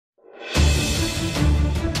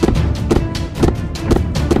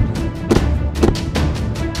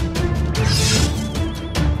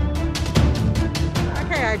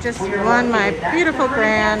won my beautiful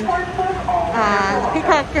grand the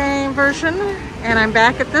Peacock game version, and I'm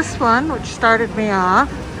back at this one, which started me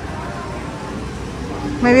off.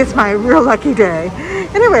 Maybe it's my real lucky day.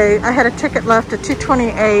 Anyway, I had a ticket left at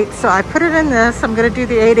 228, so I put it in this. I'm going to do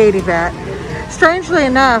the 880 bet. Strangely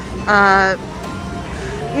enough,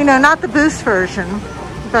 you know, not the boost version,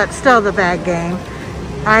 but still the bag game.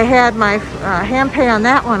 I had my hand pay on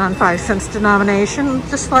that one on 5 cents denomination,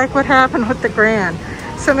 just like what happened with the grand.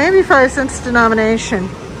 So maybe 5 cents denomination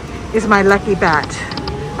is my lucky bet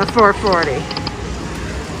of 440.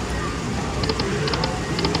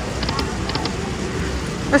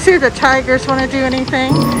 Let's see if the Tigers want to do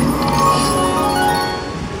anything.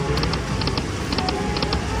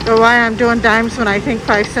 Or why I'm doing dimes when I think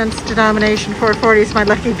 5 cents denomination 440 is my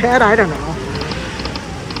lucky bet, I don't know.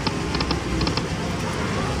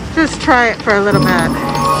 Just try it for a little bit.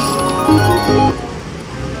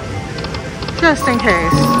 Just in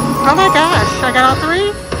case. Oh my gosh, I got all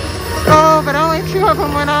 3? Oh, but only 2 of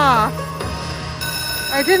them went off.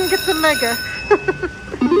 I didn't get the mega.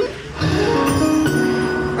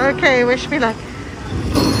 Okay, wish me luck.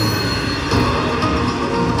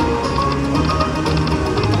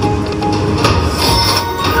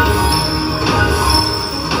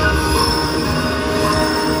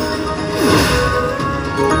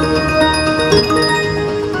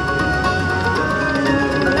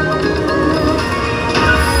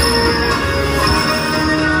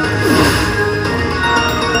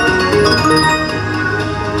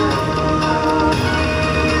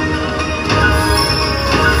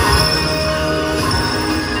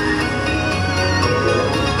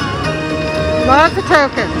 Lots of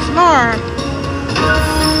tokens. More.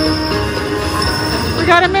 We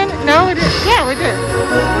got a mini. No, we did. Yeah, we did.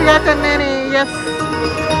 We got the mini. Yes.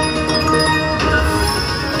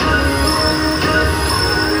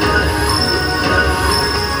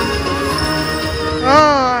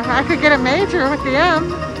 Oh, I could get a major with the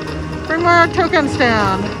M. Bring more tokens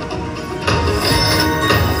down.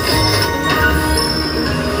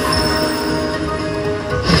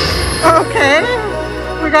 Okay.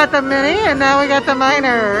 We got the mini and now we got the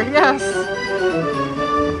minor. Yes.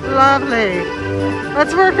 Lovely.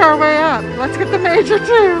 Let's work our way up. Let's get the major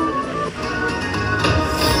too.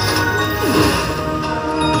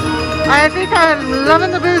 I think I'm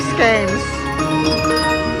loving the boost games.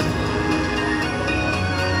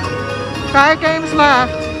 5 games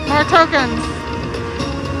left. More tokens.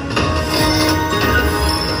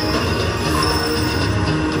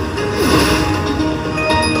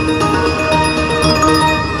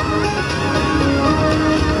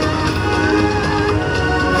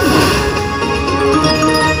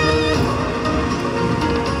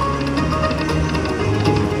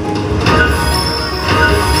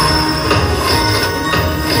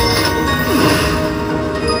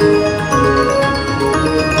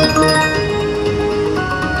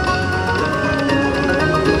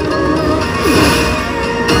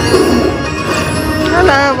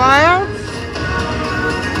 Hello, Wild.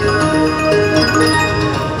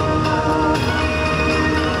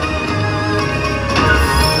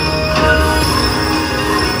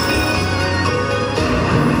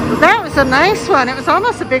 That was a nice one. It was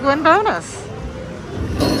almost a big win bonus.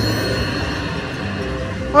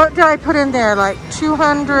 What did I put in there? Like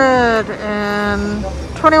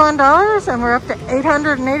 $221, and we're up to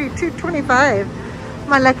 $882.25.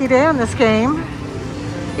 My lucky day on this game.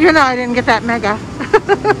 Even though I didn't get that mega.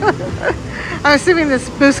 I'm assuming this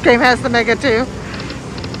boost game has the mega too.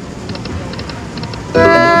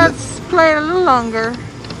 Let's play it a little longer,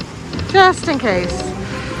 just in case.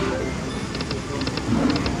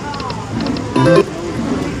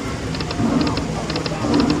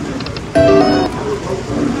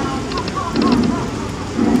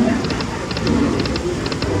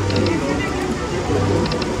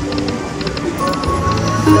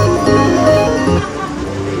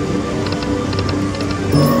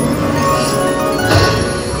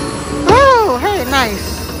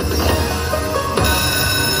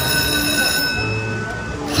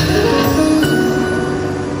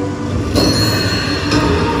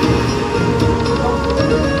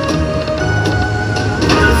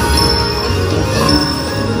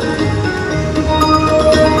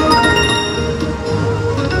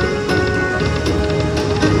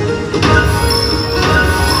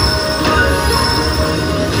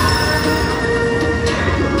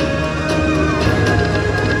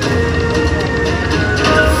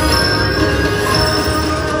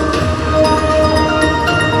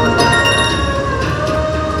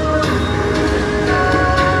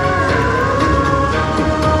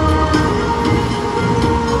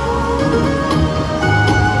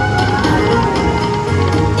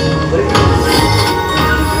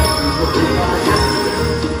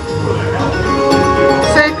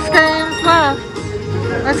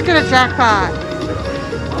 Jackpot.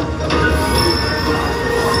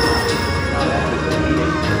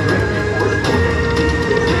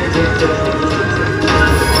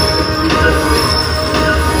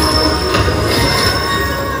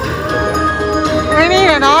 We need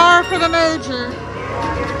an R for the major.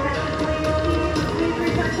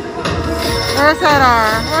 Where's that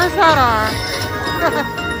R? Where's that R?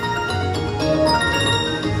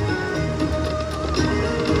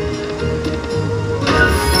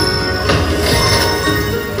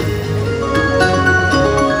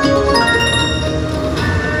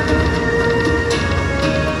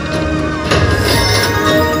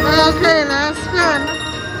 Okay, last spin.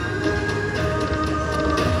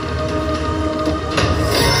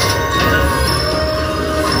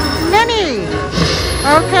 Many.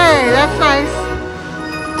 Okay, that's nice.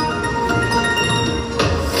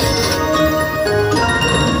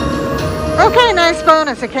 Okay, nice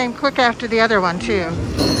bonus. It came quick after the other one too.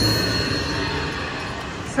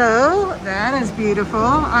 So that is beautiful.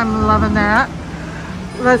 I'm loving that.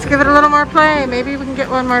 Let's give it a little more play. Maybe we can get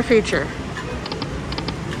one more feature.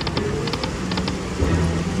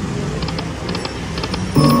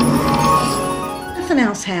 Nothing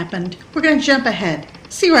else happened. We're going to jump ahead,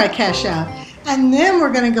 see where I cash out, and then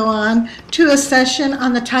we're going to go on to a session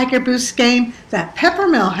on the Tiger Boost game that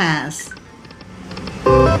Peppermill has.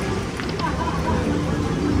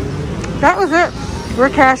 That was it. We're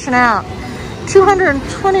cashing out.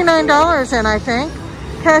 $229 in, I think.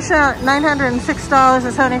 Cash out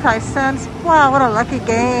 $906.75. Wow, what a lucky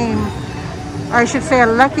game. I should say a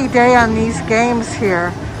lucky day on these games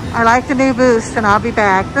here. I like the new boost, and I'll be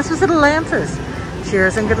back. This was at Atlantis.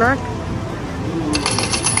 Cheers and good luck.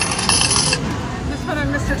 Just put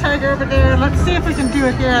on Mr. Tiger over there. Let's see if we can do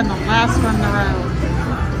it here on the last one in a row.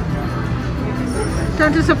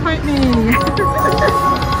 Don't disappoint me.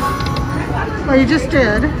 Well, you just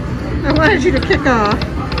did. I wanted you to kick off.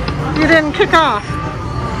 You didn't kick off.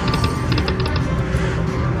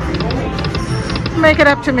 Make it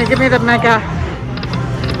up to me. Give me the mega.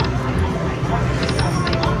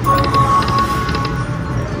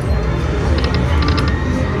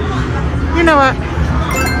 You know what?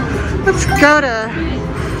 Let's go to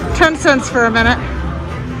 10 cents for a minute.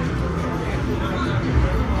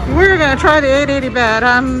 We're going to try the 880 bet.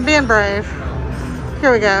 I'm being brave.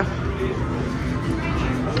 Here we go.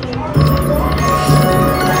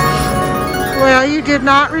 Well, you did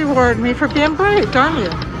not reward me for being brave, darn you.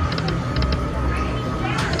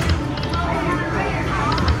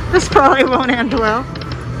 This probably won't end well.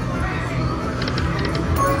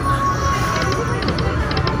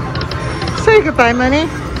 Say goodbye, money.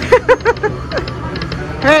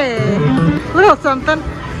 Hey, little something.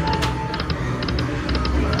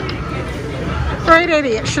 For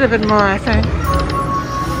 880, it should have been more, I think.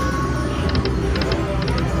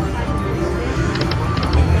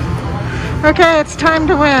 Okay, it's time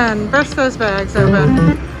to win. Burst those bags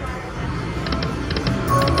open.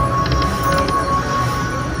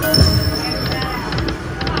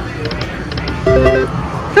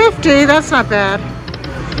 $50, that's not bad.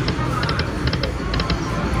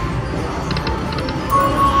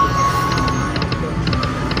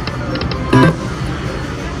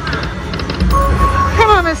 Come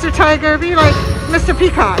on, Mr. Tiger, be like Mr.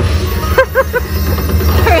 Peacock.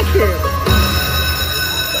 Thank you.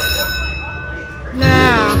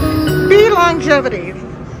 Now, be longevity.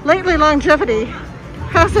 Lately, longevity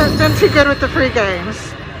hasn't been too good with the free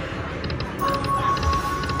games.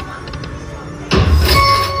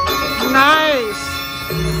 Nice.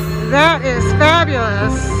 That is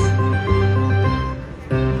fabulous.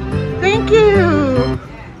 Thank you.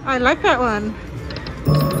 I like that one.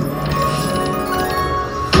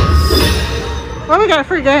 Well, we got a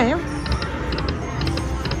free game.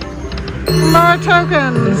 More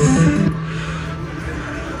tokens.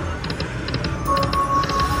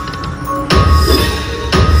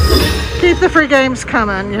 Keep the free games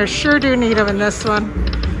coming. You sure do need them in this one.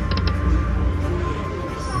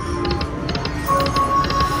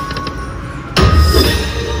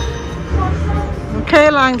 Okay,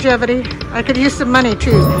 longevity. I could use some money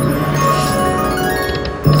too.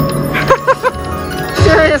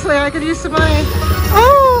 Seriously, I could use some money.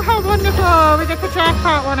 Oh, how wonderful. We get the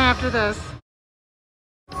jackpot one after this.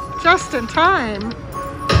 Just in time.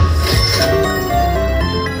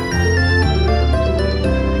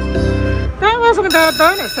 That wasn't a bad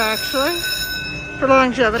bonus, actually, for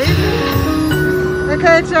longevity.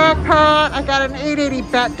 Okay, jackpot. I got an 880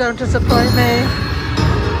 bet. Don't disappoint me.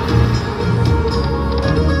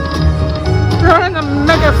 Throw in the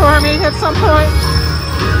mega for me at some point.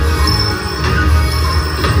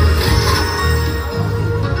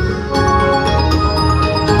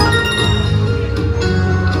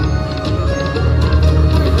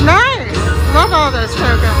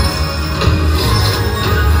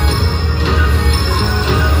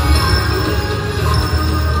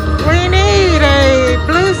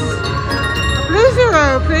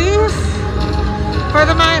 for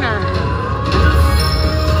the minor.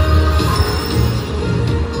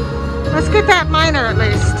 Let's get that minor at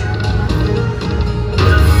least.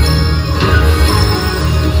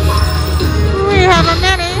 We have a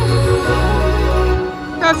mini.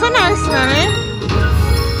 That's a nice mini.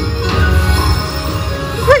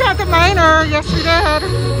 We got the minor. Yes, we did.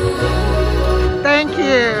 Thank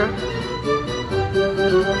you.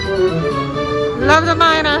 Love the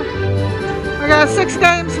minor. We got 6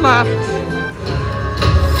 games left.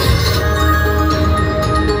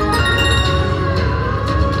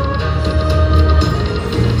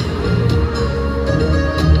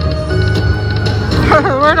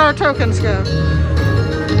 Where'd our tokens go?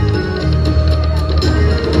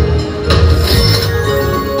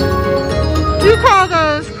 Do you call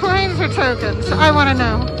those coins or tokens? I want to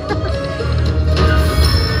know.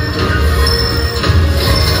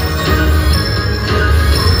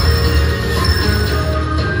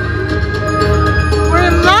 We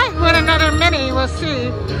might win another mini. We'll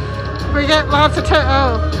see. We get lots of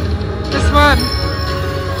oh, this one.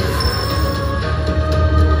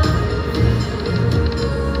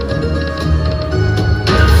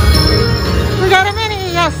 We got a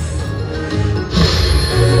mini, yes.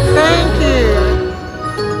 Thank you.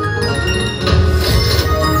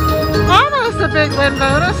 Almost a big win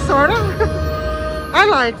bonus, sort of. I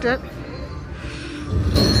liked it.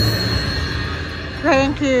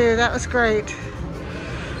 Thank you, that was great.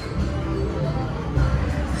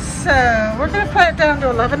 So, we're going to play it down to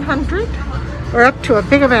 1100. We're up to a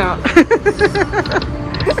big amount.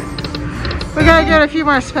 We got to get a few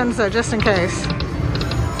more spins though, just in case.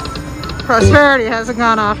 Prosperity hasn't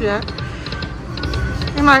gone off yet.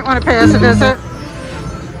 You might want to pay us a visit.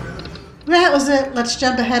 That was it. Let's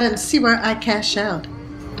jump ahead and see where I cash out.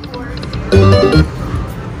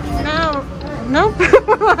 No, nope.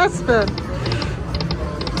 Last spin.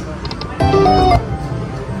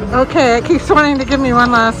 Okay, it keeps wanting to give me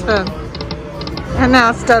one last spin. And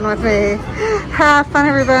now it's done with me. Have fun,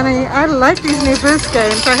 everybody. I like these new boost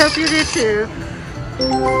games. I hope you do too.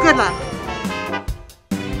 Good luck.